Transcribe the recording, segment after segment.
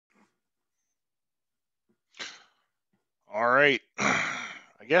All right.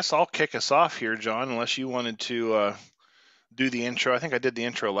 I guess I'll kick us off here, John, unless you wanted to do the intro. I think I did the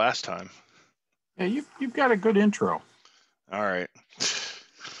intro last time. Yeah, you've got a good intro. All right.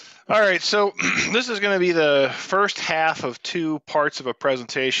 All right. So this is going to be the first half of two parts of a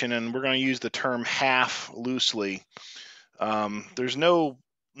presentation, and we're going to use the term half loosely. There's no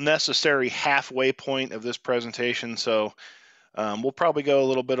necessary halfway point of this presentation, so we'll probably go a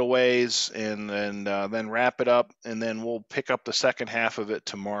little bit of ways and then wrap it up, and then we'll pick up the second half of it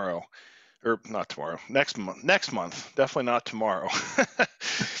tomorrow. Or not tomorrow, next month, definitely not tomorrow.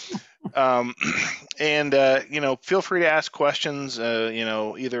 um, and feel free to ask questions,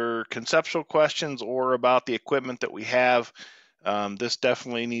 either conceptual questions or about the equipment that we have. This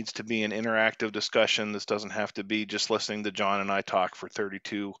definitely needs to be an interactive discussion. This doesn't have to be just listening to John and I talk for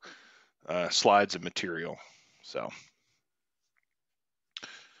 32 slides of material. So.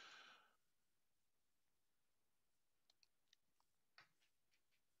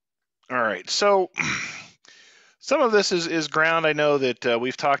 All right, so some of this is ground I know that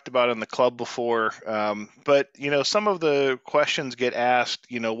we've talked about in the club before, but some of the questions get asked.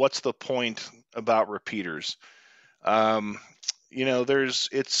 What's the point about repeaters? Um,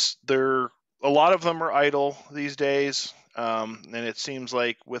 there a lot of them are idle these days, and it seems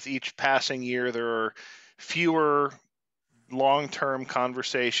like with each passing year there are fewer long-term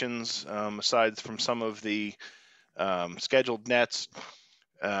conversations aside from some of the scheduled nets.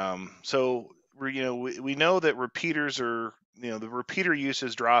 So we know that repeaters are, the repeater use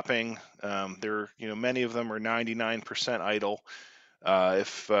is dropping. Many of them are 99% idle.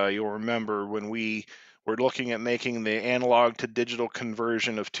 If you'll remember when we were looking at making the analog to digital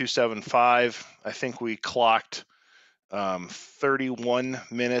conversion of 275, I think we clocked 31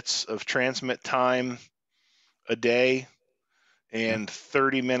 minutes of transmit time a day, and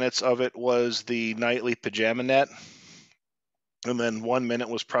 30 minutes of it was the nightly pajama net. And then 1 minute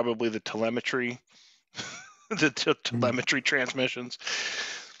was probably the telemetry, the telemetry transmissions.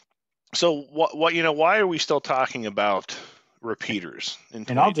 So why are we still talking about repeaters in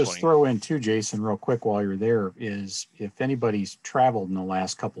And I'll just 2020? throw in too, Jason, real quick while you're there, is if anybody's traveled in the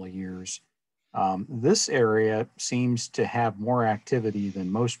last couple of years, this area seems to have more activity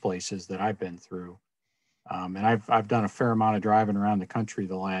than most places that I've been through. And I've done a fair amount of driving around the country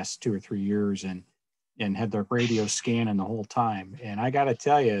the last 2 or 3 years, and had the radio scanning the whole time. And I got to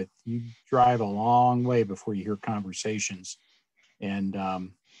tell you, you drive a long way before you hear conversations. And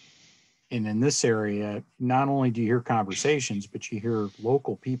in this area, not only do you hear conversations, but you hear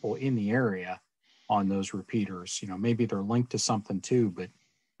local people in the area on those repeaters. Maybe they're linked to something too,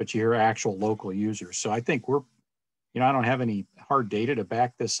 but you hear actual local users. So I think I don't have any hard data to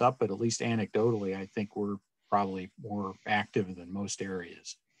back this up, but at least anecdotally, I think we're probably more active than most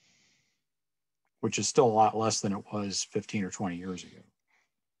areas, which is still a lot less than it was 15 or 20 years ago.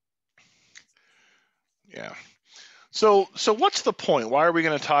 Yeah. So what's the point? Why are we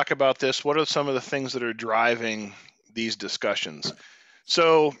going to talk about this? What are some of the things that are driving these discussions?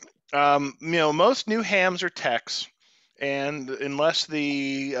 So, most new hams are techs, and unless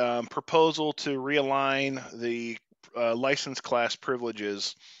the proposal to realign the license class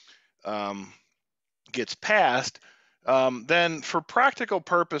privileges gets passed, then for practical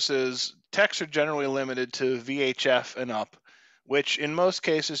purposes, techs are generally limited to VHF and up, which in most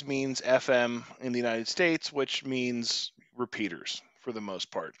cases means FM in the United States, which means repeaters for the most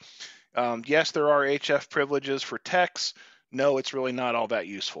part. Yes, there are HF privileges for techs. No, it's really not all that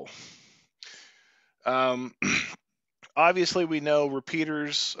useful. Obviously, we know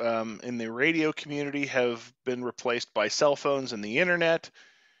repeaters in the radio community have been replaced by cell phones and the internet.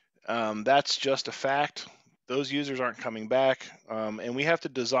 That's just a fact. Those users aren't coming back, and we have to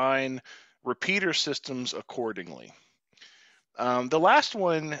design repeater systems accordingly. The last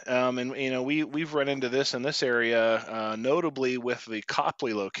one, and we've run into this in this area, notably with the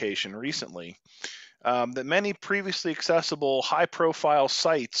Copley location recently, that many previously accessible high-profile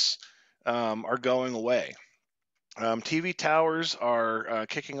sites are going away. TV towers are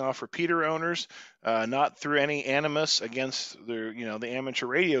kicking off repeater owners, not through any animus against the amateur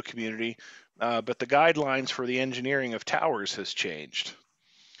radio community, but the guidelines for the engineering of towers has changed.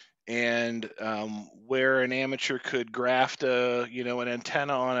 And where an amateur could graft an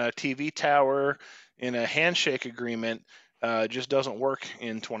antenna on a TV tower in a handshake agreement just doesn't work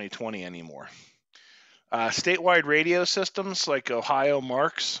in 2020 anymore. Statewide radio systems like Ohio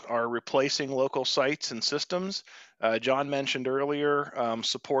Marks are replacing local sites and systems. John mentioned earlier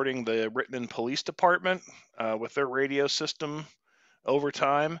supporting the Richmond Police Department with their radio system over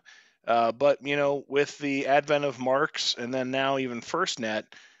time. But with the advent of Marks and then now even FirstNet,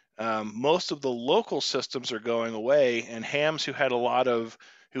 Most of the local systems are going away, and hams who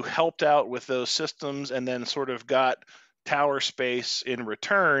helped out with those systems and then sort of got tower space in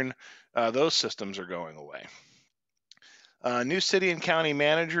return, those systems are going away. New city and county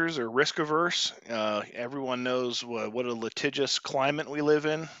managers are risk averse. Everyone knows what a litigious climate we live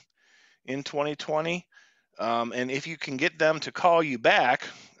in 2020. And if you can get them to call you back,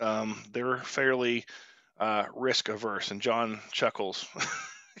 they're fairly risk averse. And John chuckles.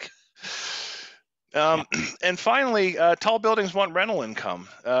 And finally, tall buildings want rental income.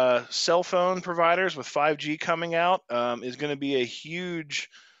 Cell phone providers with 5G coming out is going to be a huge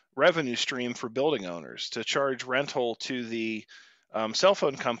revenue stream for building owners to charge rental to the cell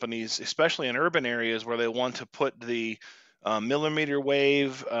phone companies, especially in urban areas where they want to put the millimeter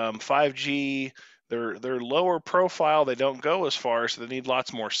wave 5G. They're lower profile. They don't go as far, so they need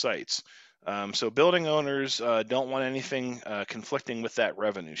lots more sites. So building owners don't want anything conflicting with that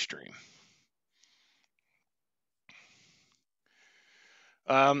revenue stream.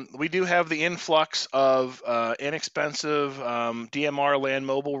 We do have the influx of inexpensive DMR land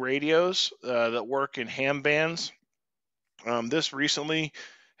mobile radios that work in ham bands. This recently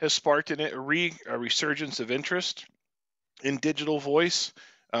has sparked a resurgence of interest in digital voice.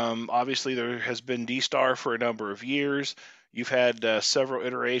 Obviously, there has been D-Star for a number of years. You've had several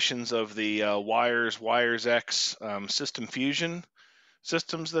iterations of the Wires X system fusion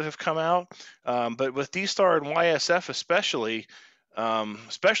systems that have come out. But with D-Star and YSF especially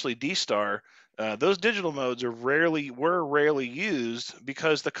D-Star, those digital modes were rarely used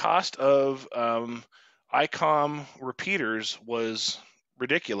because the cost of ICOM repeaters was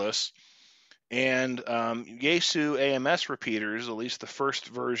ridiculous. And Yaesu AMS repeaters, at least the first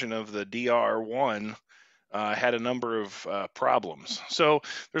version of the DR1, had a number of problems. So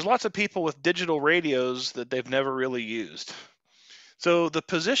there's lots of people with digital radios that they've never really used. So the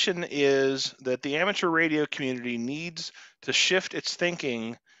position is that the amateur radio community needs to shift its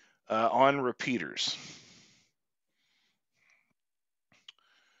thinking on repeaters.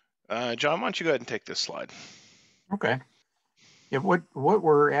 John, why don't you go ahead and take this slide? Okay. Yeah, what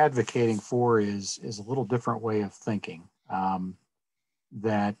we're advocating for is a little different way of thinking.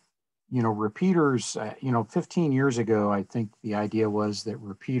 That, repeaters, 15 years ago, I think the idea was that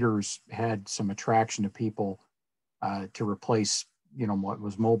repeaters had some attraction to people to replace, what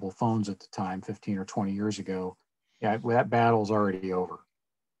was mobile phones at the time, 15 or 20 years ago. Yeah, that battle's already over.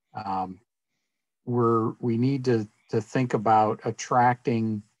 We need to think about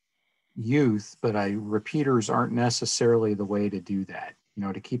attracting youth, but repeaters aren't necessarily the way to do that.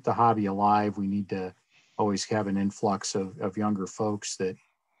 To keep the hobby alive, we need to always have an influx of younger folks that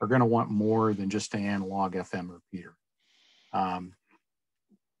are going to want more than just an analog FM repeater.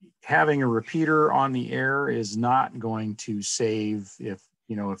 Having a repeater on the air is not going to save if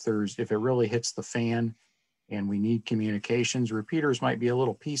it really hits the fan and we need communications. Repeaters might be a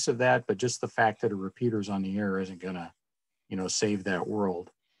little piece of that, but just the fact that a repeater's on the air isn't going to, save that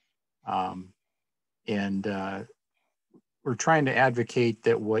world. We're trying to advocate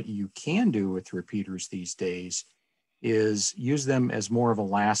that what you can do with repeaters these days is use them as more of a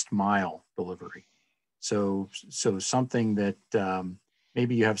last mile delivery. So something that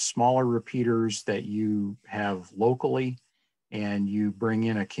maybe you have smaller repeaters that you have locally, and you bring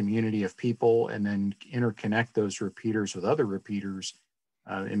in a community of people and then interconnect those repeaters with other repeaters,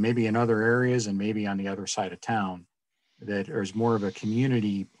 and maybe in other areas and maybe on the other side of town, that is more of a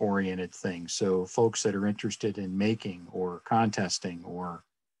community oriented thing. So folks that are interested in making or contesting or,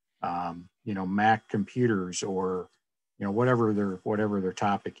 Mac computers or, whatever their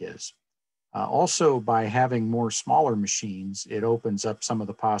topic is. Also, by having more smaller machines, it opens up some of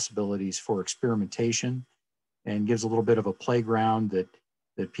the possibilities for experimentation and gives a little bit of a playground that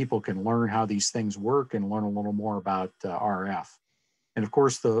people can learn how these things work and learn a little more about RF. And of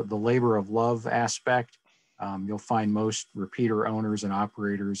course, the labor of love aspect. You'll find most repeater owners and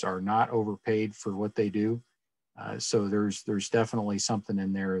operators are not overpaid for what they do. So there's definitely something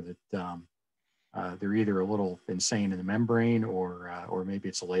in there that they're either a little insane in the membrane or maybe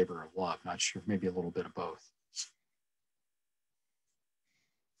it's a labor of love. Not sure, maybe a little bit of both.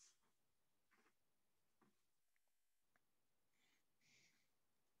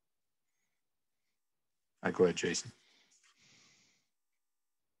 Go ahead, Jason.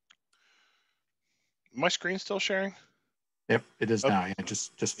 My screen still sharing? Yep, it is now. Yeah,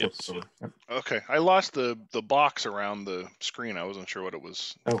 just flip over. Yep. Okay, I lost the box around the screen. I wasn't sure what it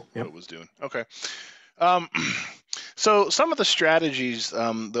was. What it was doing. Okay. So some of the strategies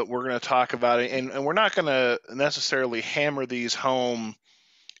that we're going to talk about, and we're not going to necessarily hammer these home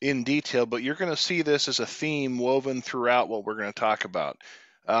in detail, but you're going to see this as a theme woven throughout what we're going to talk about.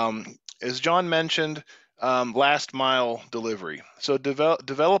 As John mentioned, last mile delivery. So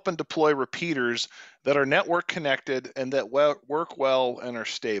develop and deploy repeaters that are network connected and that work well and are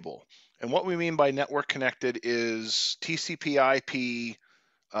stable. And what we mean by network connected is TCP/IP,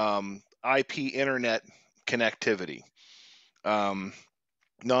 IP internet connectivity. Um,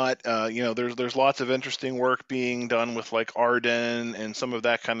 not there's lots of interesting work being done with like Arden and some of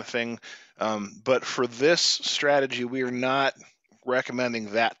that kind of thing, but for this strategy we are not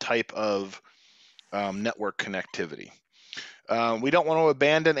recommending that type of network connectivity. We don't want to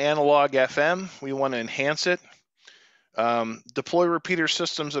abandon analog FM, we want to enhance it. Deploy repeater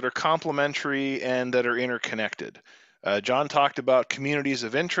systems that are complementary and that are interconnected. John talked about communities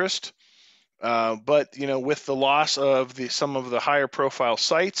of interest. But with the loss of some of the higher profile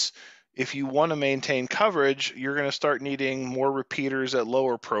sites, if you want to maintain coverage, you're going to start needing more repeaters at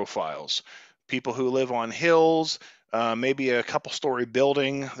lower profiles. People who live on hills, maybe a couple story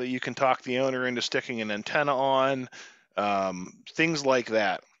building that you can talk the owner into sticking an antenna on, things like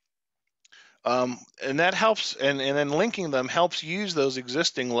that. And that helps, and then linking them helps use those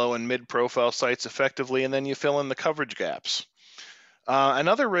existing low and mid profile sites effectively, and then you fill in the coverage gaps.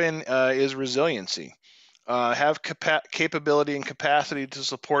 Another win is resiliency. Have capability and capacity to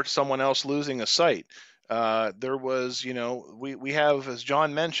support someone else losing a site. There was, we have, as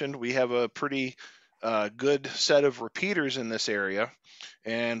John mentioned, we have a pretty good set of repeaters in this area.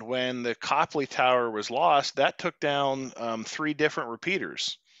 And when the Copley Tower was lost, that took down 3 different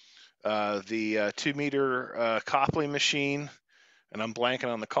repeaters. The 2-meter Copley machine, and I'm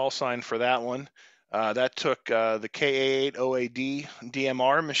blanking on the call sign for that one. That took the KA8OAD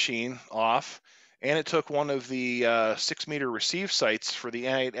DMR machine off, and it took one of the 6-meter receive sites for the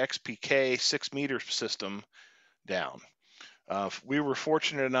N8XPK 6-meter system down. We were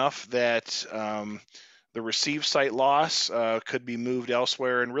fortunate enough that the receive site loss could be moved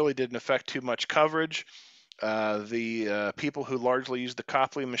elsewhere and really didn't affect too much coverage. The people who largely used the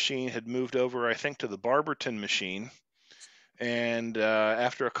Copley machine had moved over, I think, to the Barberton machine. And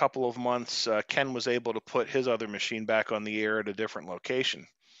after a couple of months, Ken was able to put his other machine back on the air at a different location.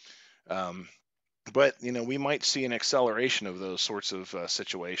 But we might see an acceleration of those sorts of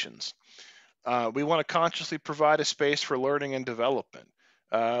situations. We want to consciously provide a space for learning and development.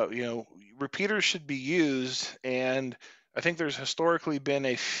 Repeaters should be used, and I think there's historically been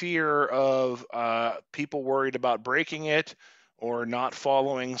a fear of people worried about breaking it or not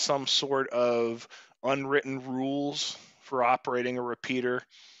following some sort of unwritten rules for operating a repeater.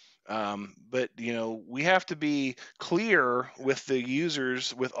 But we have to be clear with the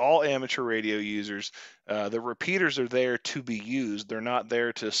users, with all amateur radio users. The repeaters are there to be used. They're not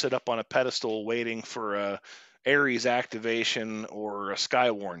there to sit up on a pedestal waiting for a Aries activation or a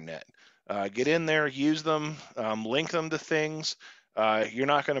Skywarn net. Get in there, use them, link them to things. You're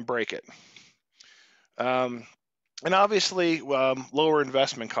not going to break it. And obviously, lower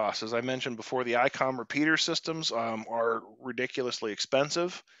investment costs. As I mentioned before, the ICOM repeater systems are ridiculously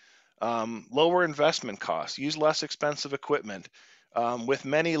expensive. Lower investment costs. Use less expensive equipment. With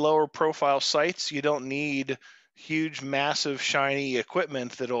many lower profile sites, you don't need huge, massive, shiny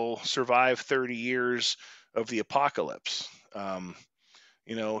equipment that'll survive 30 years of the apocalypse.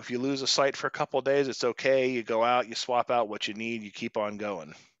 If you lose a site for a couple of days, it's okay. You go out, you swap out what you need, you keep on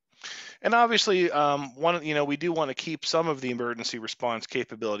going. And obviously, we do want to keep some of the emergency response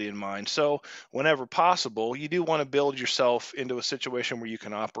capability in mind. So whenever possible, you do want to build yourself into a situation where you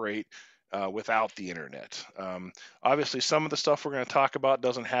can operate without the internet. Obviously, some of the stuff we're going to talk about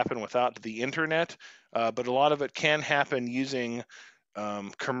doesn't happen without the internet, but a lot of it can happen using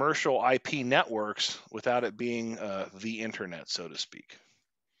commercial IP networks without it being the internet, so to speak.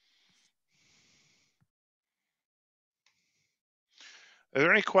 Are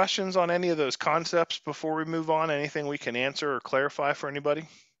there any questions on any of those concepts before we move on? Anything we can answer or clarify for anybody?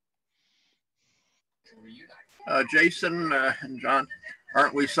 Jason and John,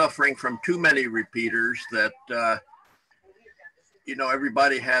 aren't we suffering from too many repeaters that,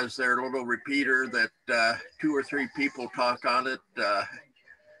 everybody has their little repeater that 2 or 3 people talk on it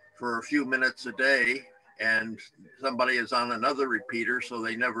for a few minutes a day, and somebody is on another repeater, so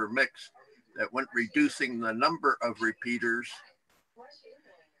they never mix. That went reducing the number of repeaters,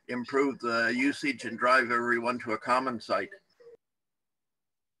 improve the usage, and drive everyone to a common site.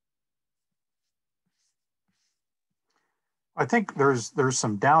 I think there's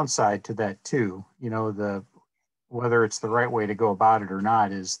some downside to that too. Whether it's the right way to go about it or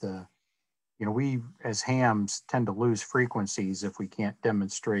not is we as hams tend to lose frequencies if we can't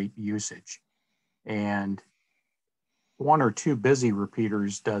demonstrate usage. And 1 or 2 busy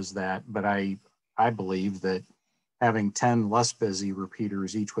repeaters does that, but I believe that having 10 less busy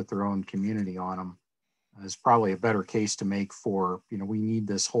repeaters, each with their own community on them, is probably a better case to make for, we need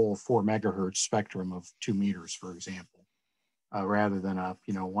this whole 4 megahertz spectrum of 2 meters, for example, rather than a,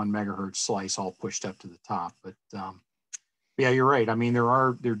 1 megahertz slice all pushed up to the top. But yeah, you're right. I mean,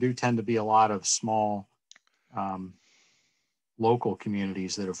 there do tend to be a lot of small local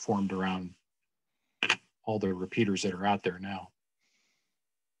communities that have formed around all the repeaters that are out there now.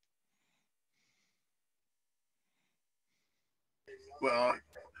 Well,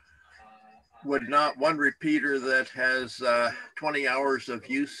 would not one repeater that has 20 hours of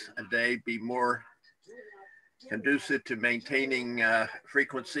use a day be more conducive to maintaining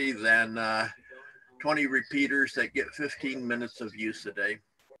frequency than 20 repeaters that get 15 minutes of use a day?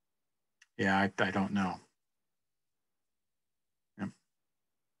 Yeah, I don't know. Yep.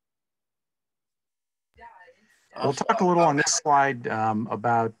 We'll talk a little on this slide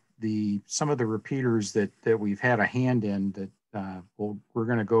about some of the repeaters that we've had a hand in that we're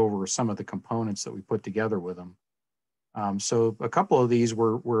going to go over some of the components that we put together with them. So a couple of these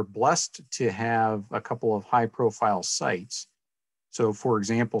we're blessed to have a couple of high profile sites. So for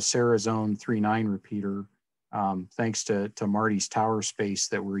example, Sarah's own 3.9 repeater, thanks to Marty's tower space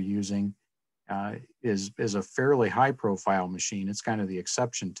that we're using, is a fairly high profile machine. It's kind of the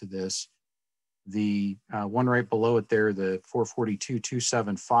exception to this. The one right below it there, the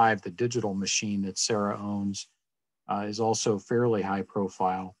 442-275, the digital machine that Sarah owns, is also fairly high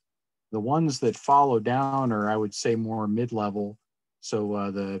profile. The ones that follow down are, I would say, more mid-level.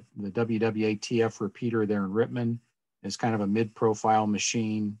 So the WWATF repeater there in Rittman is kind of a mid-profile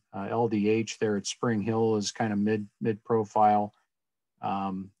machine. LDH there at Spring Hill is kind of mid-profile.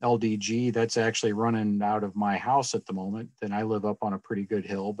 LDG, that's actually running out of my house at the moment. Then I live up on a pretty good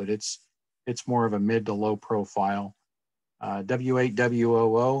hill, but it's more of a mid to low profile.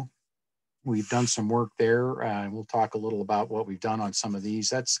 W8WOO, we've done some work there, and we'll talk a little about what we've done on some of these.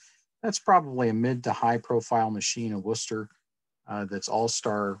 That's probably a mid to high profile machine in Worcester that's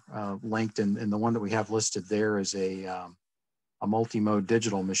all-star linked, and the one that we have listed there is a multi-mode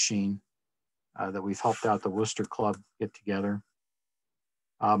digital machine that we've helped out the Worcester Club get together.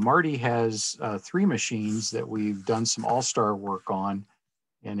 Marty has 3 machines that we've done some all-star work on,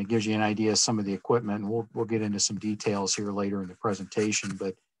 and it gives you an idea of some of the equipment. And we'll get into some details here later in the presentation,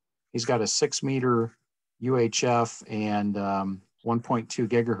 but he's got a 6-meter UHF and 1.2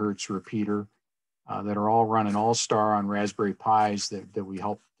 gigahertz repeater that are all running all-star on Raspberry Pis that we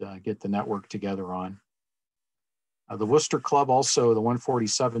helped get the network together on. The Worcester Club also, the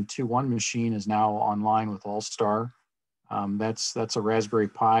 147.2.1 machine is now online with all-star. That's a Raspberry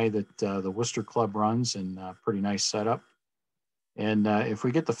Pi that the Worcester Club runs, and pretty nice setup. And if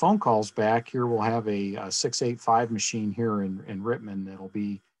we get the phone calls back here, we'll have a 685 machine here in Rittman that'll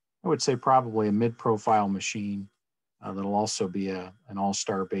be, I would say, probably a mid-profile machine that'll also be an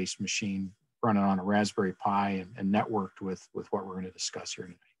all-star based machine running on a Raspberry Pi and networked with what we're going to discuss here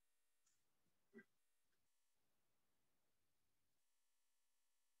tonight.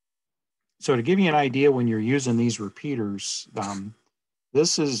 So to give you an idea, when you're using these repeaters,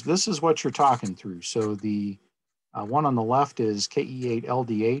 this is what you're talking through. So the one on the left is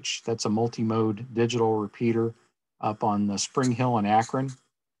KE8LDH. That's a multi-mode digital repeater up on the Spring Hill in Akron.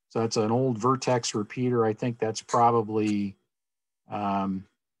 So that's an old Vertex repeater. I think that's probably,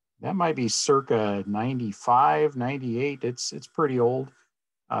 that might be circa 95, 98. It's pretty old.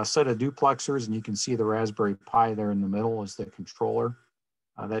 A set of duplexers, and you can see the Raspberry Pi there in the middle is the controller.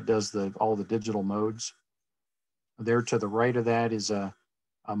 That does all the digital modes. There to the right of that is a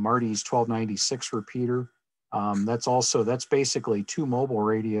Marty's 1296 repeater. That's basically 2 mobile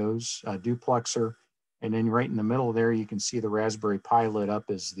radios, a duplexer, and then right in the middle there, you can see the Raspberry Pi lit up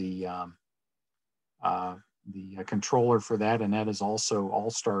as the controller for that, and that is also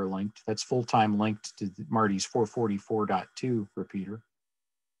all-star linked. That's full-time linked to Marty's 444.2 repeater.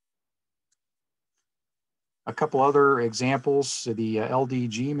 A couple other examples, the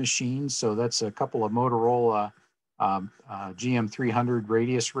LDG machines. So that's a couple of Motorola GM300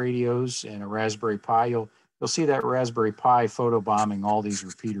 Radius radios and a Raspberry Pi. You'll see that Raspberry Pi photobombing all these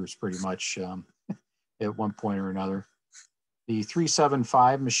repeaters pretty much at one point or another. The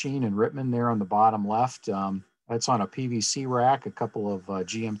 375 machine in Rittman there on the bottom left, that's on a PVC rack, a couple of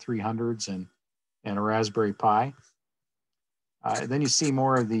GM300s and a Raspberry Pi. Then you see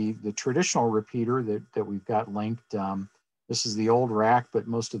more of the traditional repeater that we've got linked. This is the old rack, but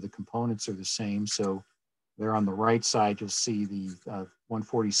most of the components are the same. So there on the right side, you'll see the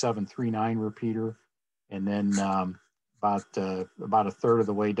 147.3.9 repeater. And then about a third of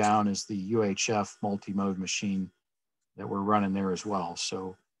the way down is the UHF multi-mode machine that we're running there as well.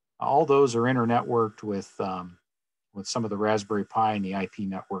 So all those are internetworked with with some of the Raspberry Pi and the IP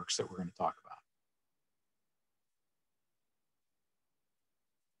networks that we're going to talk about.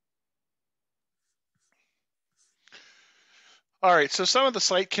 All right, so some of the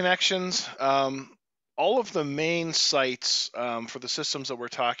site connections, all of the main sites for the systems that we're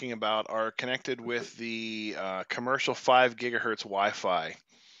talking about are connected with the commercial 5 gigahertz Wi-Fi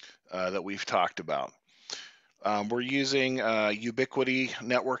that we've talked about. We're using Ubiquiti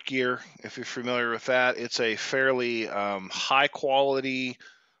network gear. If you're familiar with that, it's a fairly high quality,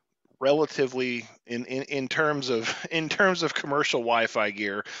 relatively in terms of commercial Wi-Fi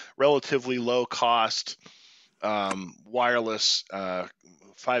gear, relatively low cost wireless 5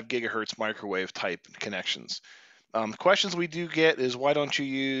 gigahertz microwave type connections. Questions we do get is why don't you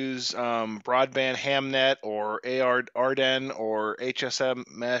use broadband hamnet or ARDEN or HSM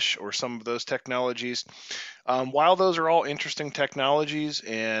mesh or some of those technologies. While those are all interesting technologies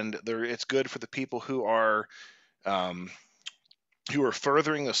and it's good for the people who are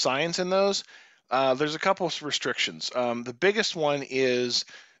furthering the science in those, there's a couple of restrictions. The biggest one is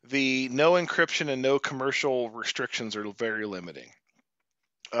the no encryption and no commercial restrictions are very limiting.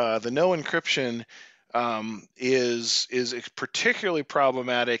 The no encryption is particularly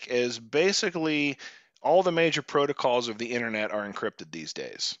problematic as basically all the major protocols of the internet are encrypted these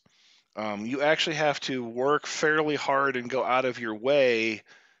days. You actually have to work fairly hard and go out of your way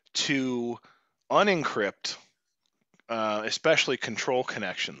to unencrypt especially control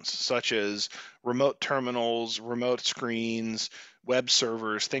connections such as remote terminals, remote screens, web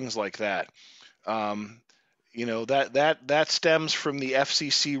servers, things like that. That stems from the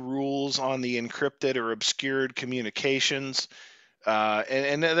FCC rules on the encrypted or obscured communications.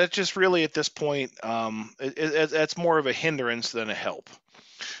 And that just really at this point, that's more of a hindrance than a help.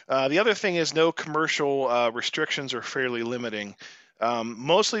 The other thing is no commercial restrictions are fairly limiting.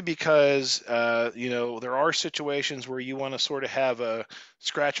 Mostly because, there are situations where you want to sort of have a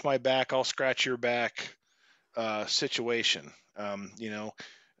scratch my back, I'll scratch your back situation.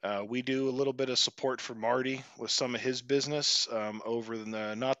 We do a little bit of support for Marty with some of his business over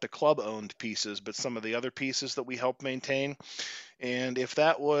not the club owned pieces, but some of the other pieces that we help maintain. And if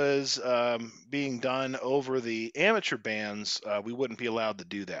that was being done over the amateur bands, we wouldn't be allowed to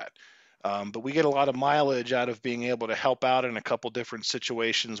do that. But we get a lot of mileage out of being able to help out in a couple different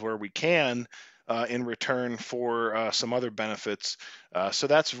situations where we can in return for some other benefits. So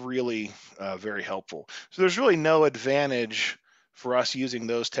that's really very helpful. So there's really no advantage for us using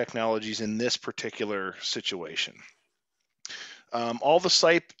those technologies in this particular situation. All the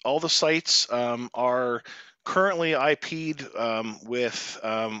sites are currently IP'd with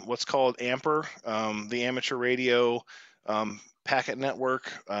what's called AMPER, the amateur radio packet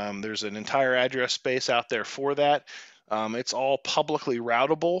network. There's an entire address space out there for that. It's all publicly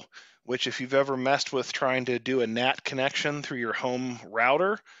routable, which if you've ever messed with trying to do a NAT connection through your home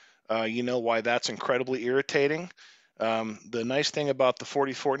router, you know why that's incredibly irritating. The nice thing about the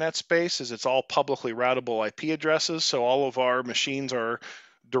 44net space is it's all publicly routable IP addresses, so all of our machines are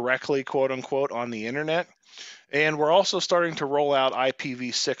directly, quote unquote, on the internet. And we're also starting to roll out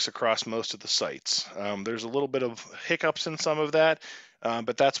IPv6 across most of the sites. There's a little bit of hiccups in some of that,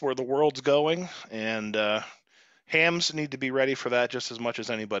 but that's where the world's going, and hams need to be ready for that just as much as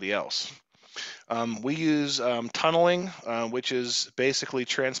anybody else. We use tunneling, which is basically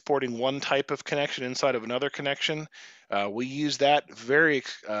transporting one type of connection inside of another connection. We use that very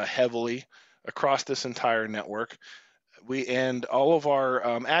heavily across this entire network. And all of our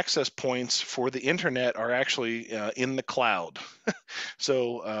access points for the internet are actually in the cloud.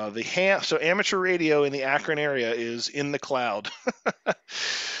 So amateur radio in the Akron area is in the cloud.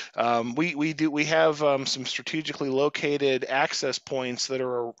 We have some strategically located access points that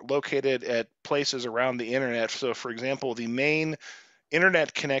are located at places around the internet. So, for example, the main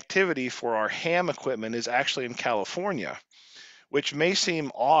internet connectivity for our ham equipment is actually in California, which may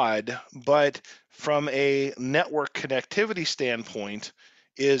seem odd, but from a network connectivity standpoint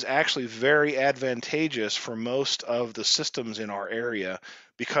is actually very advantageous for most of the systems in our area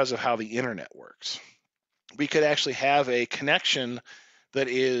because of how the internet works. We could actually have a connection that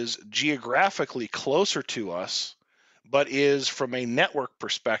is geographically closer to us, but is from a network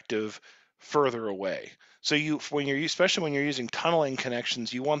perspective further away. So especially when you're using tunneling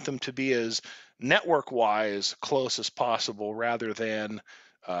connections, you want them to be as network-wise close as possible rather than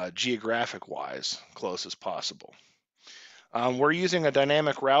geographic-wise close as possible. We're using a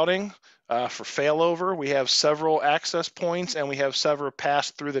dynamic routing for failover. We have several access points and we have several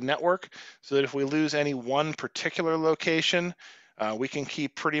pass through the network so that if we lose any one particular location, we can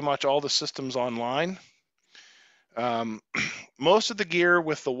keep pretty much all the systems online. Most of the gear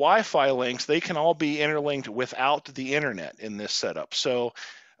with the Wi-Fi links, they can all be interlinked without the internet in this setup. So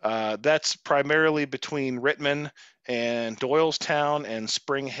that's primarily between Rittman and Doylestown and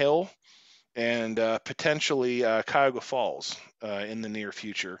Spring Hill, and potentially Cuyahoga Falls in the near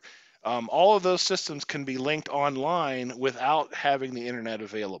future. All of those systems can be linked online without having the internet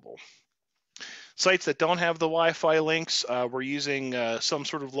available. Sites that don't have the Wi-Fi links, we're using some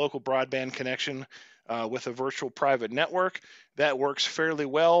sort of local broadband connection with a virtual private network. That works fairly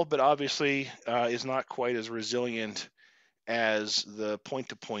well, but obviously is not quite as resilient as the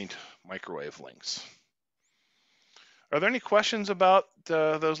point-to-point microwave links. Are there any questions about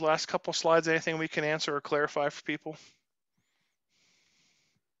those last couple slides? Anything we can answer or clarify for people?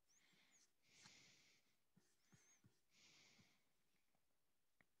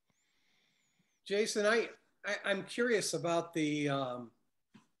 Jason, I'm curious about the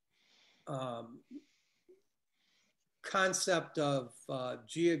concept of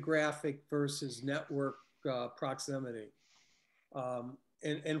geographic versus network proximity,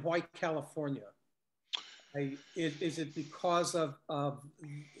 and why California? Is it because of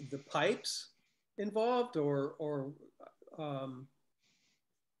the pipes involved, or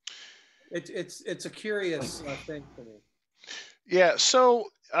it's a curious thing for me. Yeah, so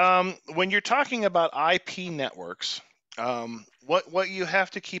when you're talking about IP networks, what you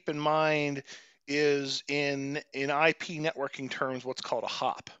have to keep in mind is in IP networking terms, what's called a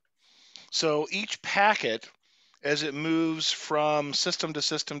hop. So each packet, as it moves from system to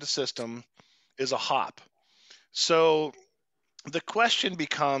system to system, is a hop. So the question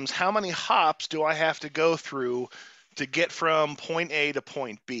becomes, how many hops do I have to go through to get from point A to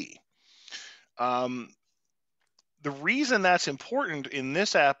point B? The reason that's important in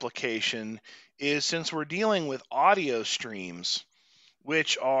this application is since we're dealing with audio streams,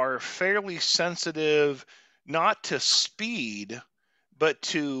 which are fairly sensitive not to speed, but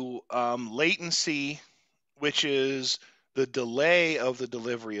to latency, which is the delay of the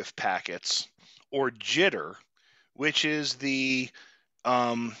delivery of packets, or jitter, which is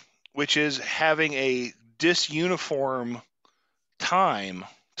having a disuniform time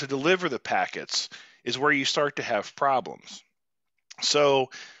to deliver the packets, is where you start to have problems.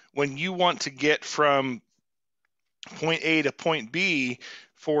 So when you want to get from point A to point B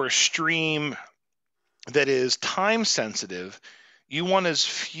for a stream that is time sensitive, you want as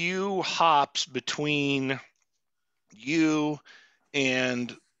few hops between you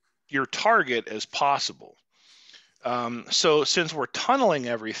and your target as possible. So since we're tunneling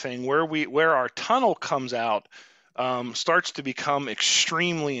everything, where our tunnel comes out starts to become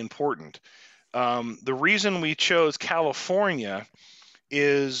extremely important. The reason we chose California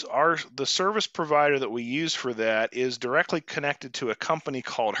is the service provider that we use for that is directly connected to a company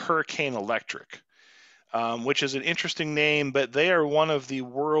called Hurricane Electric, which is an interesting name, but they are one of the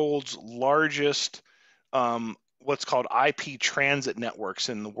world's largest what's called IP transit networks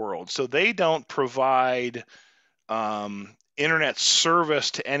in the world. So they don't provide internet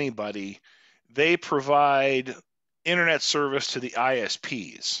service to anybody. They provide internet service to the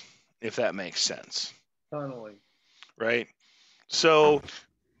ISPs, if that makes sense. Tunneling. Right. So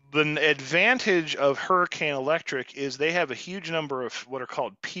the advantage of Hurricane Electric is they have a huge number of what are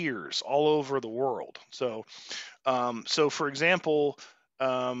called peers all over the world. So, for example,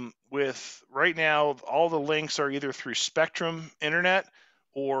 with right now, all the links are either through Spectrum Internet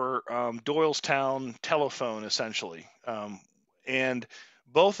or Doylestown telephone, essentially. And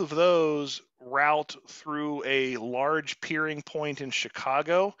both of those route through a large peering point in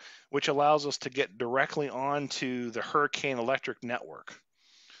Chicago, which allows us to get directly onto the Hurricane Electric network.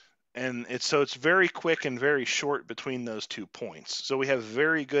 And it's very quick and very short between those 2 points. So we have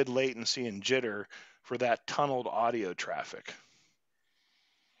very good latency and jitter for that tunneled audio traffic.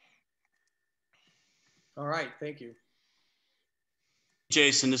 All right, thank you.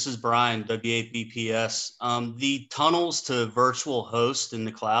 Jason, this is Brian, W8BPS. The tunnels to virtual host in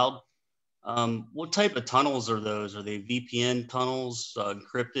the cloud, what type of tunnels are those? Are they VPN tunnels,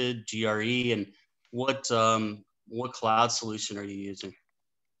 encrypted, GRE, and what cloud solution are you using?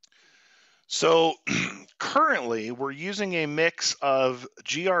 So currently, we're using a mix of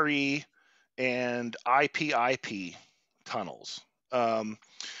GRE and IP tunnels.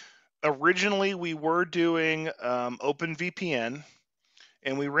 Originally, we were doing OpenVPN,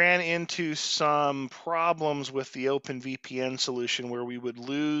 and we ran into some problems with the OpenVPN solution where we would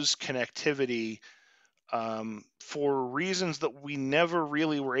lose connectivity for reasons that we never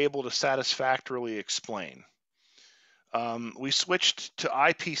really were able to satisfactorily explain. We switched to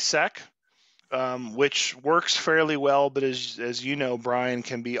IPsec, which works fairly well, but as you know, Brian,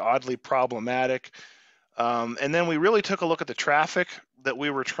 can be oddly problematic. And then we really took a look at the traffic that we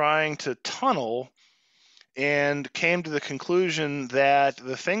were trying to tunnel and came to the conclusion that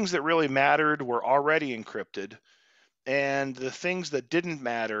the things that really mattered were already encrypted, and the things that didn't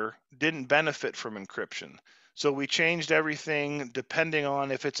matter didn't benefit from encryption. So we changed everything depending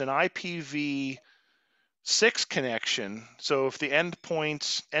on if it's an IPv6 connection. So if the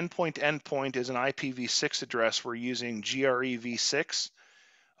endpoint to endpoint is an IPv6 address, we're using GREv6.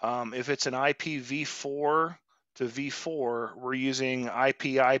 If it's an IPv4 to v4, we're using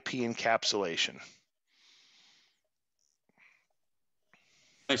IP-IP encapsulation.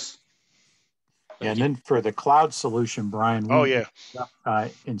 Nice. And then for the cloud solution, Brian, Oh yeah.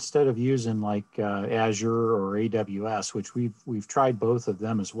 Instead of using like Azure or AWS, which we've tried both of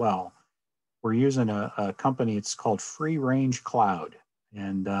them as well, we're using a company. It's called Free Range Cloud,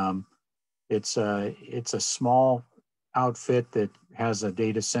 and it's a small outfit that has a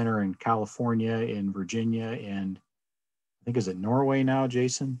data center in California, in Virginia, and I think, is it Norway now,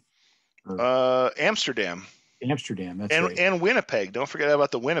 Jason? Amsterdam. Amsterdam, that's right. And Winnipeg. Don't forget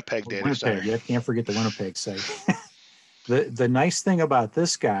about the Winnipeg data center. Yeah, can't forget the Winnipeg site. The nice thing about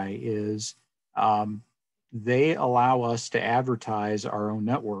this guy is they allow us to advertise our own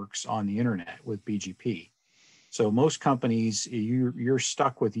networks on the internet with BGP. So most companies, you're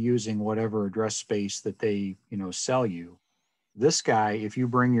stuck with using whatever address space that they sell you. This guy, if you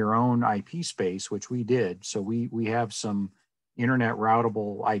bring your own IP space, which we did, so we have some internet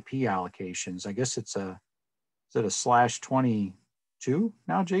routable IP allocations. I guess is it a /22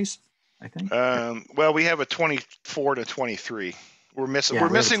 now, Jason? I think. Well, we have a 24 to 23. We're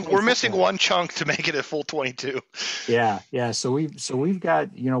missing one chunk to make it a full 22. Yeah. So we've got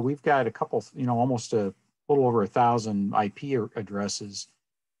a couple, almost a little over 1,000 IP addresses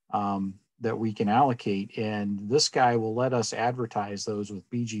that we can allocate, and this guy will let us advertise those with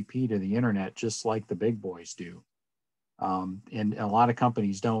BGP to the internet, just like the big boys do. And a lot of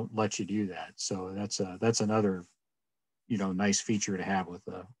companies don't let you do that. So that's another, nice feature to have with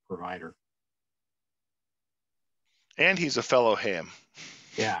a provider. And he's a fellow ham.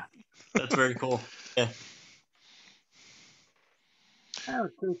 Yeah. That's very cool. Yeah. I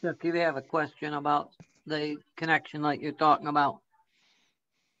was curious if you have a question about the connection like you're talking about.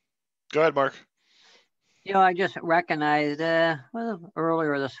 Go ahead, Mark. I just recognized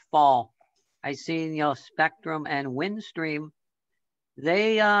earlier this fall, I seen Spectrum and Windstream.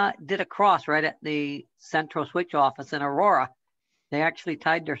 They did a cross right at the central switch office in Aurora. They actually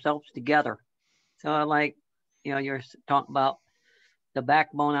tied themselves together. So like, you're talking about the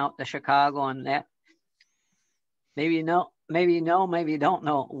backbone out to Chicago and that. Maybe you know, maybe you don't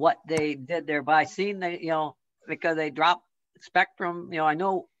know what they did there. But I seen because they dropped Spectrum, I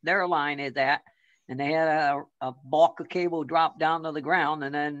know their line is that, and they had a bulk of cable drop down to the ground,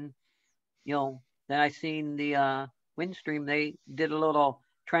 and then, then I seen the Windstream, they did a little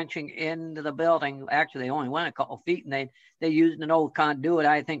trenching into the building. Actually, they only went a couple feet, and they used an old conduit,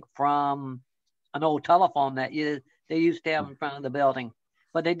 I think, from an old telephone that they used to have in front of the building.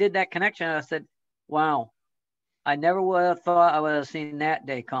 But they did that connection, and I said, wow, I never would have thought I would have seen that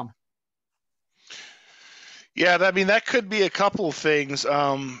day come. Yeah, that could be a couple of things.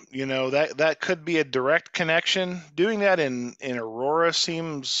 That could be a direct connection. Doing that in Aurora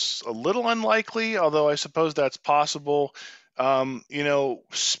seems a little unlikely, although I suppose that's possible.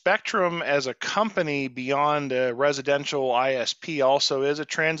 Spectrum as a company beyond a residential ISP also is a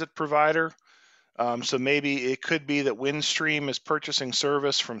transit provider. So maybe it could be that Windstream is purchasing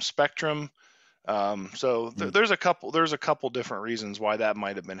service from Spectrum. There's a couple different reasons why that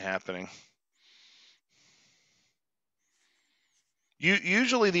might have been happening.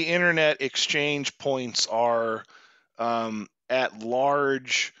 Usually the internet exchange points are at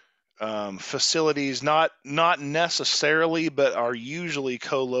large facilities, not necessarily, but are usually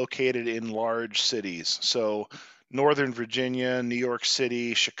co-located in large cities. So Northern Virginia, New York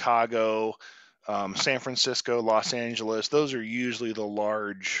City, Chicago, San Francisco, Los Angeles, those are usually the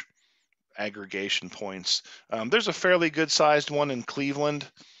large aggregation points. There's a fairly good sized one in Cleveland.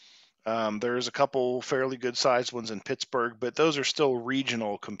 There's a couple fairly good sized ones in Pittsburgh, but those are still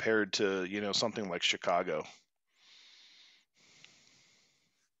regional compared to, something like Chicago.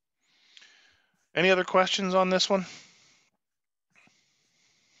 Any other questions on this one?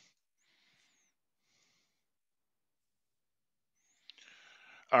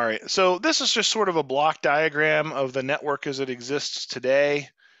 All right, so this is just sort of a block diagram of the network as it exists today.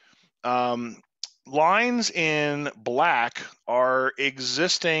 Lines in black are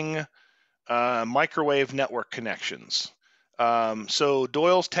existing microwave network connections. So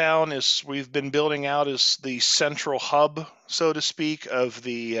Doylestown we've been building out as the central hub, so to speak, of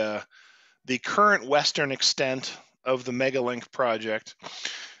the the current western extent of the Megalink project.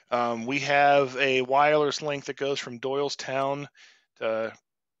 We have a wireless link that goes from Doylestown to,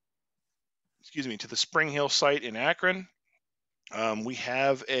 to the Spring Hill site in Akron. We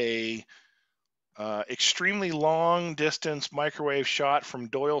have a extremely long distance microwave shot from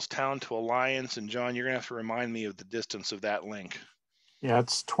Doylestown to Alliance. And John, you're gonna have to remind me of the distance of that link. Yeah,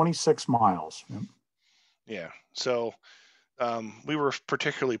 it's 26 miles. Yeah, so we were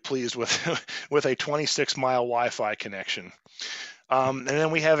particularly pleased with with a 26-mile Wi-Fi connection. And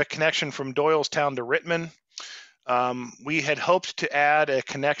then we have a connection from Doylestown to Rittman. We had hoped to add a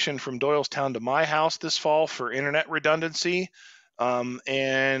connection from Doylestown to my house this fall for internet redundancy.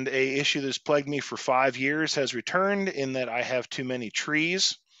 And a issue that's plagued me for 5 years has returned in that I have too many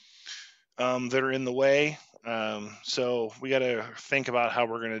trees that are in the way. So we got to think about how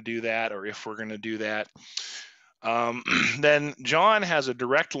we're going to do that, or if we're going to do that. Then John has a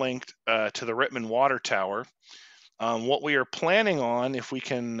direct link to the Rittman Water Tower. What we are planning on, if we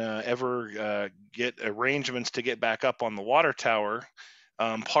can ever get arrangements to get back up on the water tower,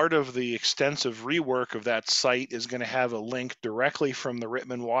 part of the extensive rework of that site is going to have a link directly from the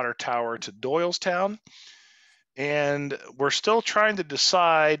Rittman Water Tower to Doylestown. And we're still trying to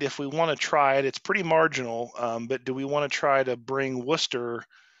decide if we want to try it. It's pretty marginal, but do we want to try to bring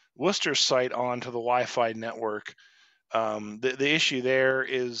Worcester's site onto the Wi-Fi network? The issue there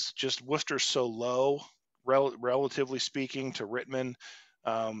is just Worcester's so low, relatively speaking, to Rittman.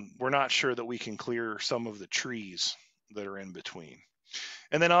 We're not sure that we can clear some of the trees that are in between.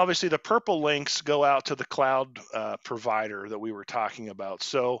 And then obviously the purple links go out to the cloud provider that we were talking about.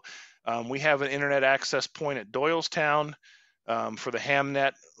 So we have an internet access point at Doylestown for the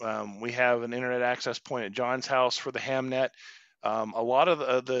Hamnet. We have an internet access point at John's house for the Hamnet. A lot of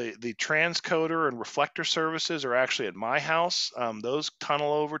the transcoder and reflector services are actually at my house. Those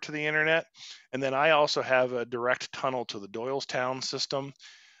tunnel over to the internet. And then I also have a direct tunnel to the Doylestown system.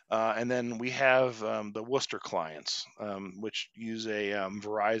 And then we have the Worcester clients, which use a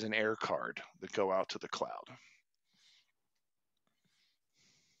Verizon Air card that go out to the cloud.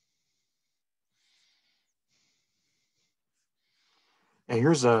 Yeah,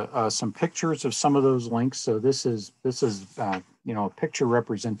 here's some pictures of some of those links. So this is a picture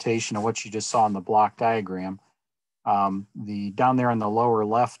representation of what you just saw in the block diagram. The down there on the lower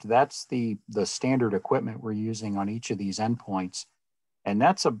left, that's the standard equipment we're using on each of these endpoints. And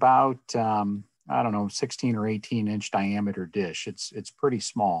that's about, 16 or 18 inch diameter dish. It's pretty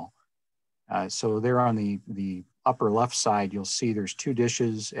small. So there on the upper left side, you'll see there's 2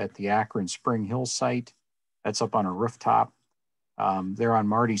 dishes at the Akron Spring Hill site. That's up on a rooftop. There on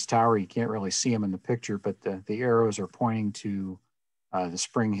Marty's tower, you can't really see them in the picture, but the arrows are pointing to the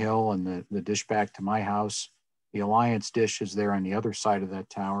Spring Hill and the dish back to my house. The Alliance dish is there on the other side of that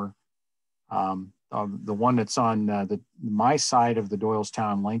tower. The one that's on my side of the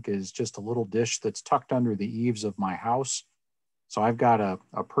Doylestown link is just a little dish that's tucked under the eaves of my house. So I've got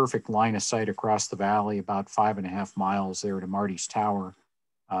a perfect line of sight across the valley, about 5.5 miles there to Marty's tower.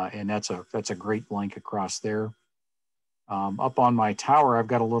 And that's a great link across there. Up on my tower, I've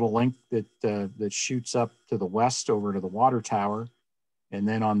got a little link that shoots up to the west over to the water tower. And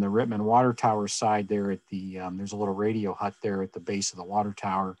then on the Rittman Water Tower side there at there's a little radio hut there at the base of the water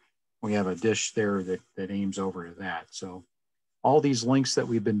tower. We have a dish there that aims over to that. So all these links that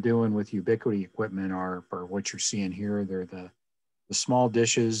we've been doing with Ubiquity equipment are what you're seeing here. They're the small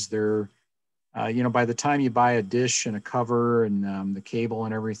dishes. They're, by the time you buy a dish and a cover and the cable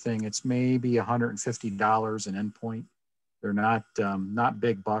and everything, it's maybe $150 an endpoint. They're not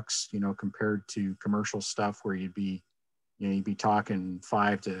big bucks, compared to commercial stuff where you'd be talking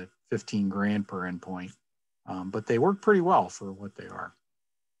 5 to 15 grand per endpoint. But they work pretty well for what they are.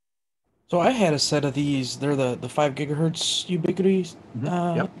 So I had a set of these. They're the 5 gigahertz Ubiquity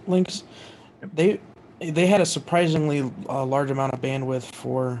links. Yep. They had a surprisingly large amount of bandwidth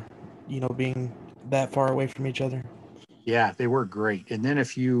for, being that far away from each other. Yeah, they work great. And then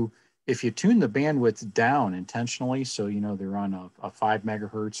if you tune the bandwidth down intentionally, so they're on a 5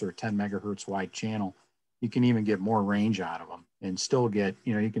 megahertz or a 10 megahertz wide channel, you can even get more range out of them and still get,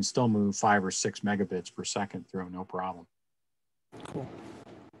 you can still move 5 or 6 megabits per second through, no problem. Cool.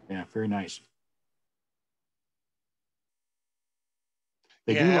 Yeah, very nice.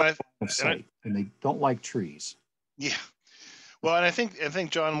 They do like sight, and they don't like trees. Yeah. Well, and I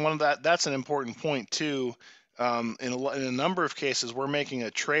think John, that's an important point too. In a number of cases, we're making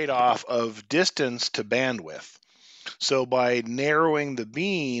a trade-off of distance to bandwidth. So by narrowing the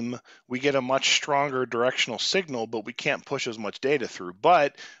beam, we get a much stronger directional signal, but we can't push as much data through.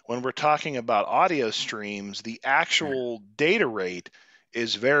 But when we're talking about audio streams, the actual data rate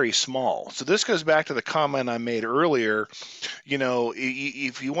is very small. So this goes back to the comment I made earlier.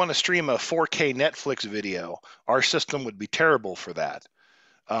 If you want to stream a 4K Netflix video, our system would be terrible for that.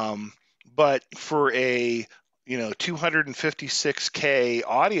 But for a 256K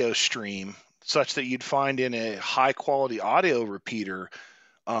audio stream, such that you'd find in a high quality audio repeater,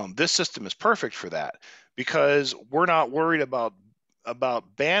 this system is perfect for that, because we're not worried about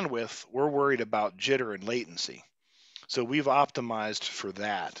bandwidth. We're worried about jitter and latency. So we've optimized for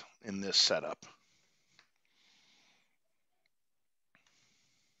that in this setup.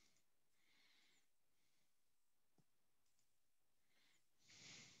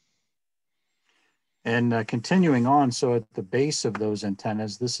 And continuing on, so at the base of those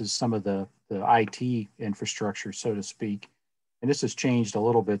antennas, this is some of the IT infrastructure, so to speak. And this has changed a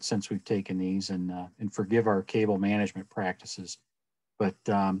little bit since we've taken these, and forgive our cable management practices. But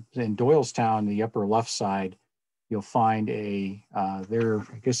in Doylestown, the upper left side, you'll find there,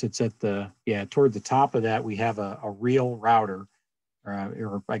 I guess it's at toward the top of that, we have a real router,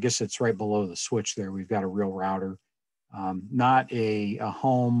 or I guess it's right below the switch there. We've got a real router, not a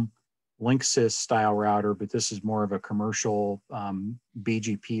home Linksys style router, but this is more of a commercial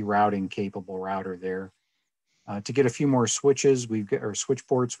BGP routing capable router there. To get a few more switches, or switch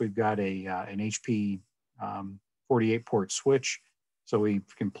ports, we've got an HP 48 port switch, so we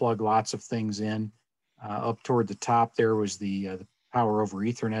can plug lots of things in. Up toward the top there was the power over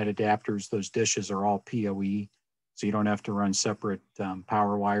Ethernet adapters. Those dishes are all PoE, so you don't have to run separate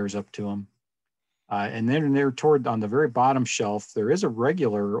power wires up to them. And then there on the very bottom shelf, there is a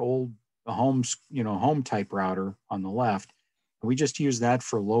regular old home type router on the left. We just use that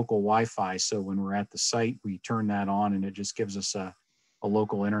for local Wi-Fi. So when we're at the site, we turn that on, and it just gives us a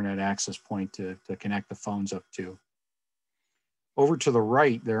local internet access point to connect the phones up to. Over to the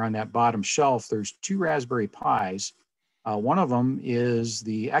right there on that bottom shelf, there's 2 Raspberry Pis. One of them is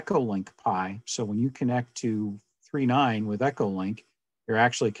the Echolink Pi. So when you connect to 3.9 with Echolink, you're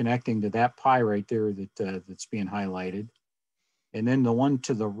actually connecting to that Pi right there that's being highlighted. And then the one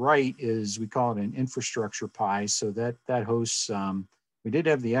to the right is, we call it an infrastructure Pi. So that hosts, we did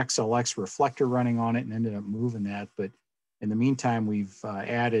have the XLX reflector running on it and ended up moving that. But in the meantime, we've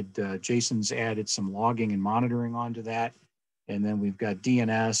Jason's added some logging and monitoring onto that. And then we've got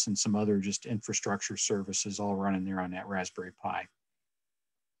DNS and some other just infrastructure services all running there on that Raspberry Pi.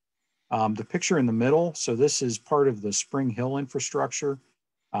 The picture in the middle, so this is part of the Spring Hill infrastructure.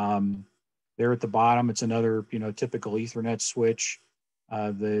 There at the bottom, it's another typical Ethernet switch.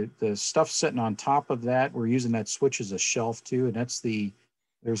 The stuff sitting on top of that, we're using that switch as a shelf too, and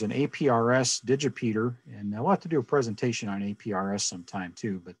there's an APRS digipeater, and we'll have to do a presentation on APRS sometime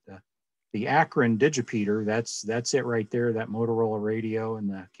too. But the Akron digipeater, that's it right there, that Motorola radio and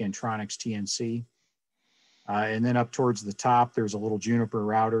the Cantronics TNC. And then up towards the top, there's a little Juniper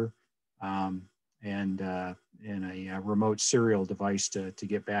router and a remote serial device to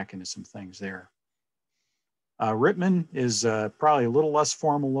get back into some things there. Rittman is probably a little less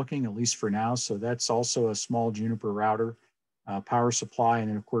formal looking, at least for now. So that's also a small Juniper router, power supply. And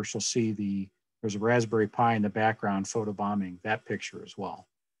then of course you'll see there's a Raspberry Pi in the background photobombing that picture as well.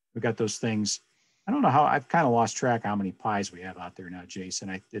 We've got those things. I don't know how, I've kind of lost track how many Pis we have out there now,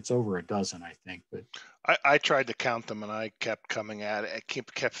 Jason. It's over a dozen, I think. But I tried to count them, and I kept coming at it. I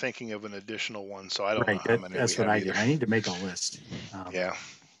kept thinking of an additional one, so I don't know how many. That's what I did. I need to make a list. Yeah.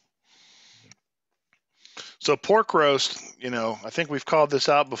 So pork roast, I think we've called this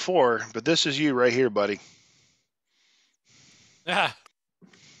out before, but this is you right here, buddy. Yeah.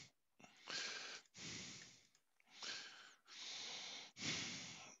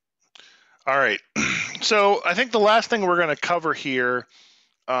 All right. So I think the last thing we're going to cover here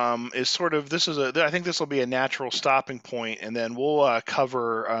is sort of, I think this will be a natural stopping point, and then we'll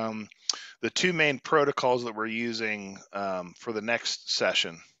cover the 2 main protocols that we're using for the next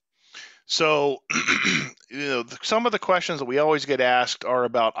session. So, some of the questions that we always get asked are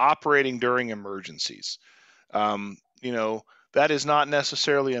about operating during emergencies. That is not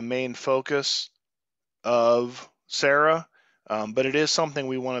necessarily a main focus of Sarah, but it is something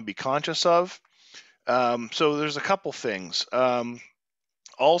we want to be conscious of. So there's a couple things.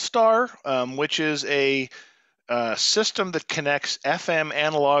 All-Star, which is a system that connects FM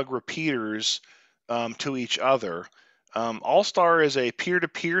analog repeaters to each other. All-Star is a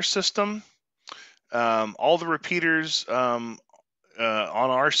peer-to-peer system. All the repeaters on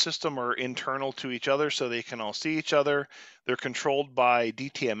our system are internal to each other, so they can all see each other. They're controlled by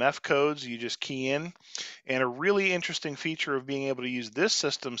DTMF codes you just key in. And a really interesting feature of being able to use this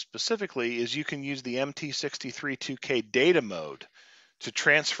system specifically is you can use the MT63-2K data mode to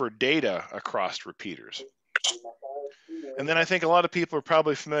transfer data across repeaters. And then I think a lot of people are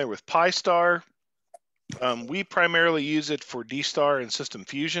probably familiar with Pi-Star. We primarily use it for D-Star and System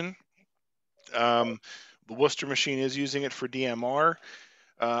Fusion. The Worcester machine is using it for DMR.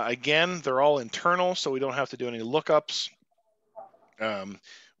 Again, they're all internal, so we don't have to do any lookups.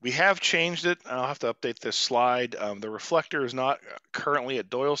 We have changed it. I'll have to update this slide. The reflector is not currently at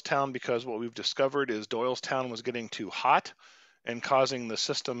Doylestown because what we've discovered is Doylestown was getting too hot and causing the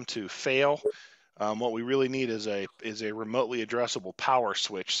system to fail. What we really need is a remotely addressable power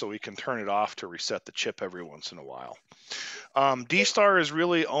switch so we can turn it off to reset the chip every once in a while. D-Star is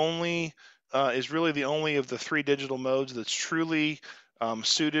really the only of the 3 digital modes that's truly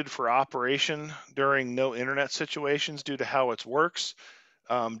suited for operation during no internet situations due to how it works.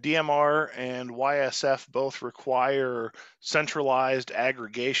 DMR and YSF both require centralized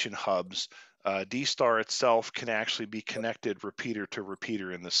aggregation hubs. D-Star itself can actually be connected repeater to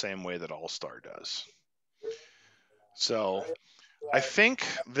repeater in the same way that All-Star does. So I think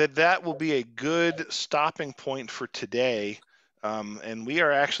that will be a good stopping point for today. And we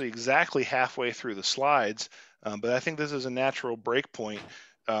are actually exactly halfway through the slides, but I think this is a natural break point.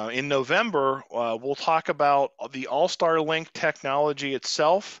 In November, we'll talk about the All-Star Link technology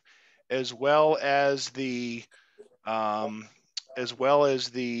itself, as well as the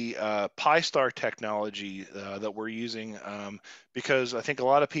Pi-Star technology that we're using, because I think a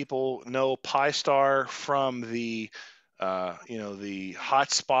lot of people know Pi-Star from the the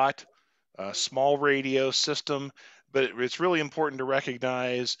hotspot small radio system, but it's really important to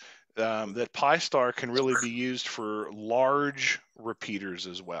recognize that Pi-Star can really be used for large repeaters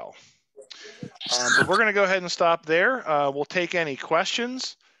as well. But we're going to go ahead and stop there. We'll take any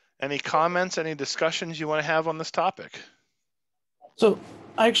questions, any comments, any discussions you want to have on this topic. So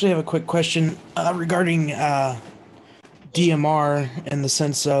I actually have a quick question regarding DMR in the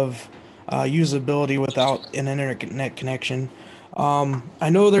sense of usability without an internet connection. I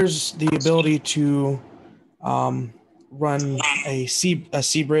know there's the ability to run a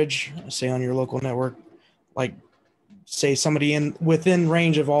C bridge, say on your local network, like say somebody within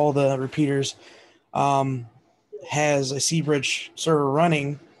range of all the repeaters has a C bridge server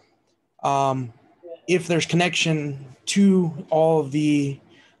running. If there's connection to all of the,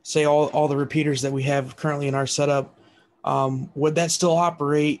 say all the repeaters that we have currently in our setup, would that still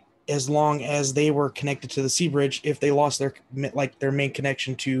operate as long as they were connected to the C bridge if they lost their main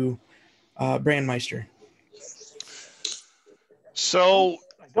connection to Brandmeister? So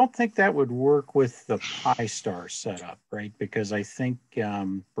I don't think that would work with the Pi-Star setup, right? Because I think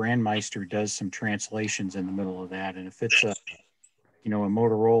Brandmeister does some translations in the middle of that, and if it's a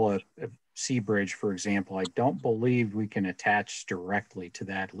Motorola C bridge, for example, I don't believe we can attach directly to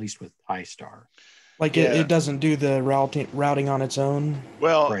that, at least with Pi-Star. Like it doesn't do the routing on its own.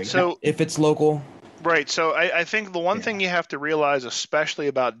 Well, right. So if it's local. Right. So I think the one thing you have to realize, especially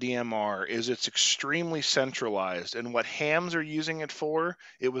about DMR, is it's extremely centralized, and what hams are using it for,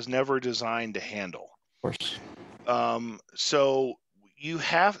 it was never designed to handle. Of course. So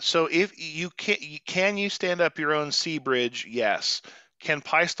if you can you stand up your own C bridge? Yes. Can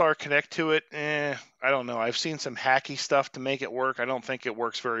Pi-Star connect to it? I don't know. I've seen some hacky stuff to make it work. I don't think it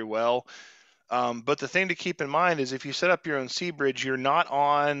works very well. But the thing to keep in mind is if you set up your own C bridge, you're not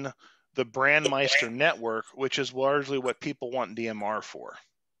on the Brandmeister network, which is largely what people want DMR for.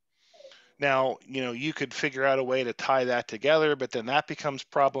 Now, you could figure out a way to tie that together, but then that becomes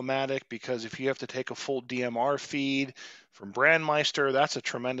problematic because if you have to take a full DMR feed from Brandmeister, that's a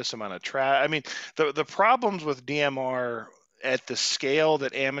tremendous amount of traffic. I mean, the problems with DMR at the scale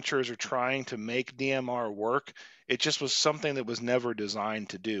that amateurs are trying to make DMR work, it just was something that was never designed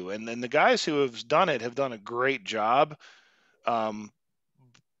to do. And then the guys who have done it have done a great job.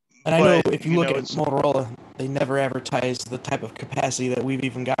 And I know if you look at Motorola, they never advertise the type of capacity that we've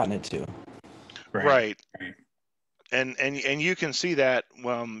even gotten it to. Right. And you can see that,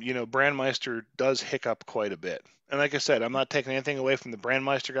 Brandmeister does hiccup quite a bit. And like I said, I'm not taking anything away from the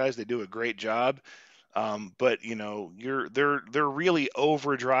Brandmeister guys. They do a great job. But they're really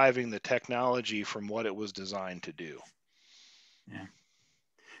overdriving the technology from what it was designed to do. Yeah.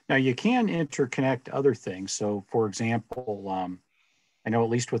 Now you can interconnect other things. So for example, I know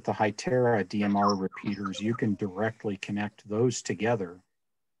at least with the Hytera DMR repeaters, you can directly connect those together,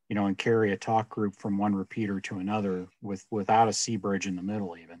 and carry a talk group from one repeater to another without a C bridge in the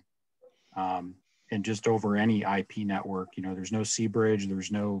middle even. And just over any IP network, there's no C bridge,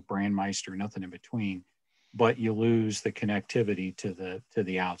 there's no Brandmeister, nothing in between, but you lose the connectivity to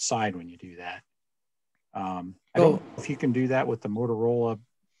the outside when you do that. I don't know if you can do that with the Motorola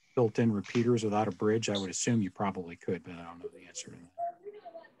built-in repeaters without a bridge. I would assume you probably could, but I don't know the answer to that.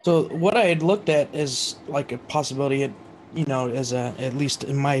 So what I had looked at is like a possibility. as at least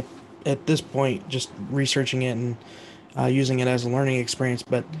at this point, just researching it and using it as a learning experience.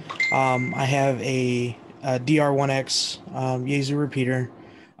 But I have a DR1X Yaesu repeater.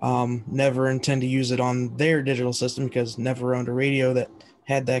 Never intend to use it on their digital system because never owned a radio that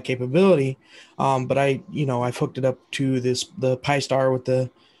had that capability. But I've hooked it up to the Pi-Star with the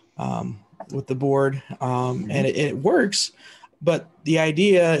board, and it works. But the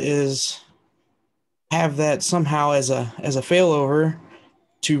idea is have that somehow as a failover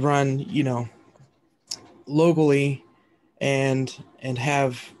to run, locally and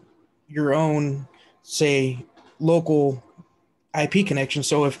have your own, say, local IP connection.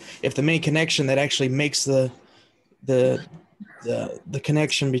 So if the main connection that actually makes the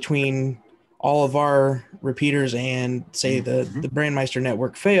connection between all of our repeaters and say the Brandmeister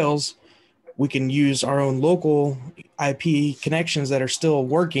network fails, we can use our own local IP connections that are still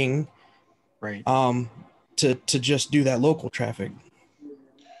working, right? To just do that local traffic.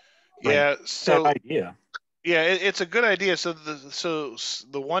 Yeah. Right. So that idea. Yeah, it's a good idea. So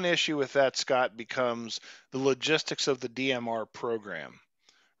the one issue with that, Scott, becomes the logistics of the DMR program,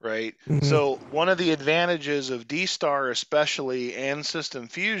 right? Mhm. So one of the advantages of D-Star especially and System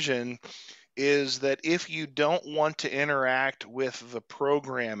Fusion is that if you don't want to interact with the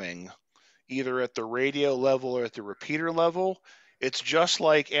programming, either at the radio level or at the repeater level, it's just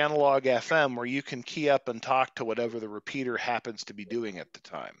like analog FM where you can key up and talk to whatever the repeater happens to be doing at the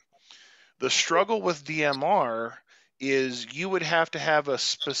time. The struggle with DMR is you would have to have a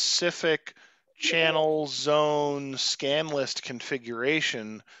specific channel zone scan list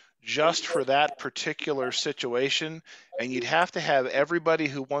configuration just for that particular situation, and you'd have to have everybody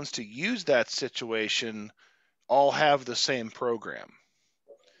who wants to use that situation all have the same program.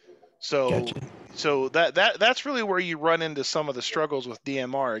 So that's really where you run into some of the struggles with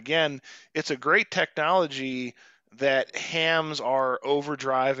DMR. Again, it's a great technology that hams are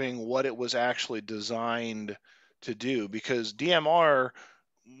overdriving what it was actually designed to do, because DMR,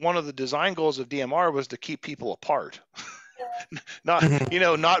 one of the design goals of DMR was to keep people apart.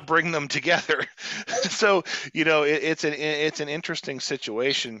 not bring them together. So it's an interesting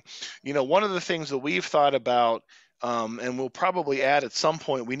situation. One of the things that we've thought about, and we'll probably add at some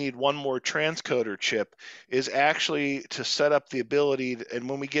point, we need one more transcoder chip, is actually to set up the ability and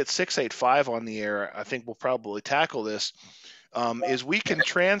when we get 685 on the air, I think we'll probably tackle this, is we can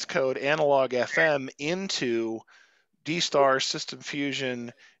transcode analog FM into D-Star, System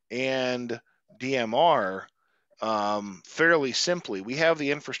Fusion, and DMR fairly simply. We have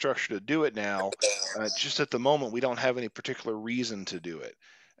the infrastructure to do it now. Just at the moment, we don't have any particular reason to do it.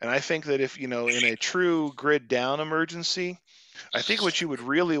 And I think that if, in a true grid down emergency, I think what you would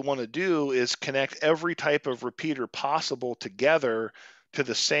really want to do is connect every type of repeater possible together to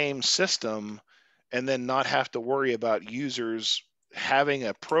the same system, and then not have to worry about users having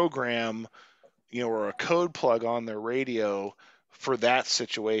a program, or a code plug on their radio for that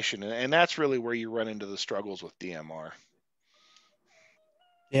situation. And that's really where you run into the struggles with DMR.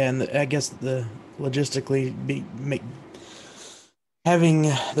 Yeah, and I guess logistically having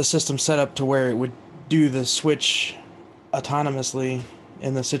the system set up to where it would do the switch autonomously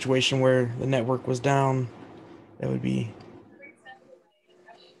in the situation where the network was down, that would be.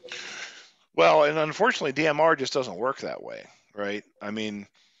 Well, and unfortunately, DMR just doesn't work that way, right? I mean,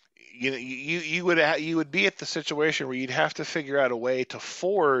 you would be at the situation where you'd have to figure out a way to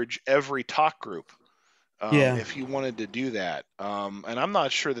forge every talk group. If you wanted to do that. And I'm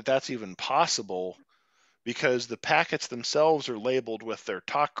not sure that that's even possible because the packets themselves are labeled with their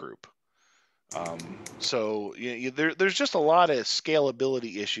talk group. So there's just a lot of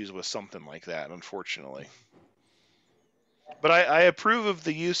scalability issues with something like that, unfortunately. But I approve of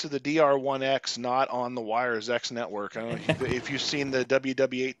the use of the DR1X not on the Wires X network. I don't know if you've seen the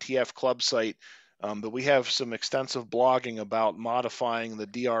WW8TF club site, but we have some extensive blogging about modifying the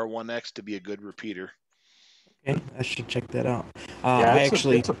DR1X to be a good repeater. Okay, I should check that out. Yeah,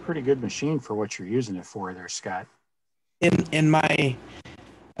 it's a pretty good machine for what you're using it for there, Scott. In my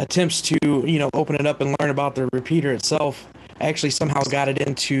attempts to open it up and learn about the repeater itself, I actually somehow got it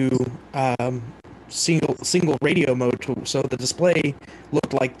into single radio mode, so the display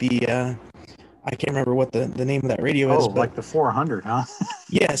looked like the I can't remember what the name of that radio is. But like the 400, huh?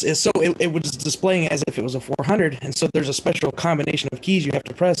 Yes, so it was displaying as if it was a 400, and so there's a special combination of keys you have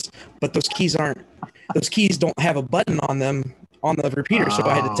to press, but those keys don't have a button on them on the repeater, so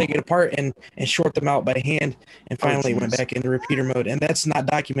I had to take it apart and short them out by hand, and finally went back into repeater mode, and that's not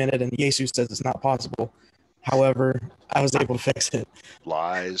documented, and Yaesu says it's not possible. However, I was able to fix it.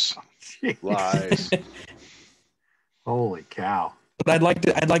 Lies. Holy cow! But I'd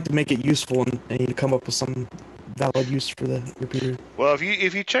like to make it useful and come up with some valid use for the repeater. Well,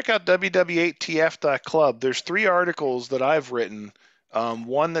 if you check out ww8tf.club, there's 3 articles that I've written.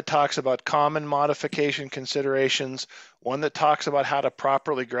 One that talks about common modification considerations, one that talks about how to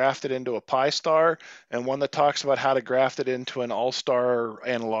properly graft it into a Pi-Star, and one that talks about how to graft it into an all-star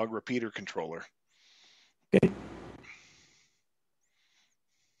analog repeater controller. Okay.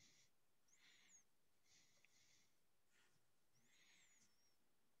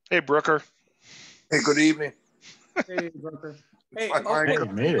 Hey, Brooker. Hey, good evening. Hey, Brooker. Hey, Mike, okay, you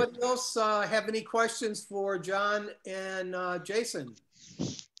made it. anybody else have any questions for John and Jason?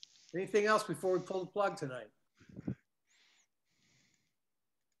 Anything else before we pull the plug tonight? A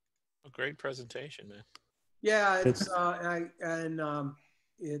great presentation, man. Yeah, it's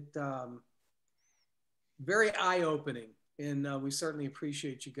very eye-opening, and we certainly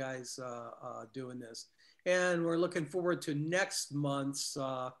appreciate you guys doing this. And we're looking forward to next month's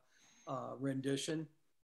rendition.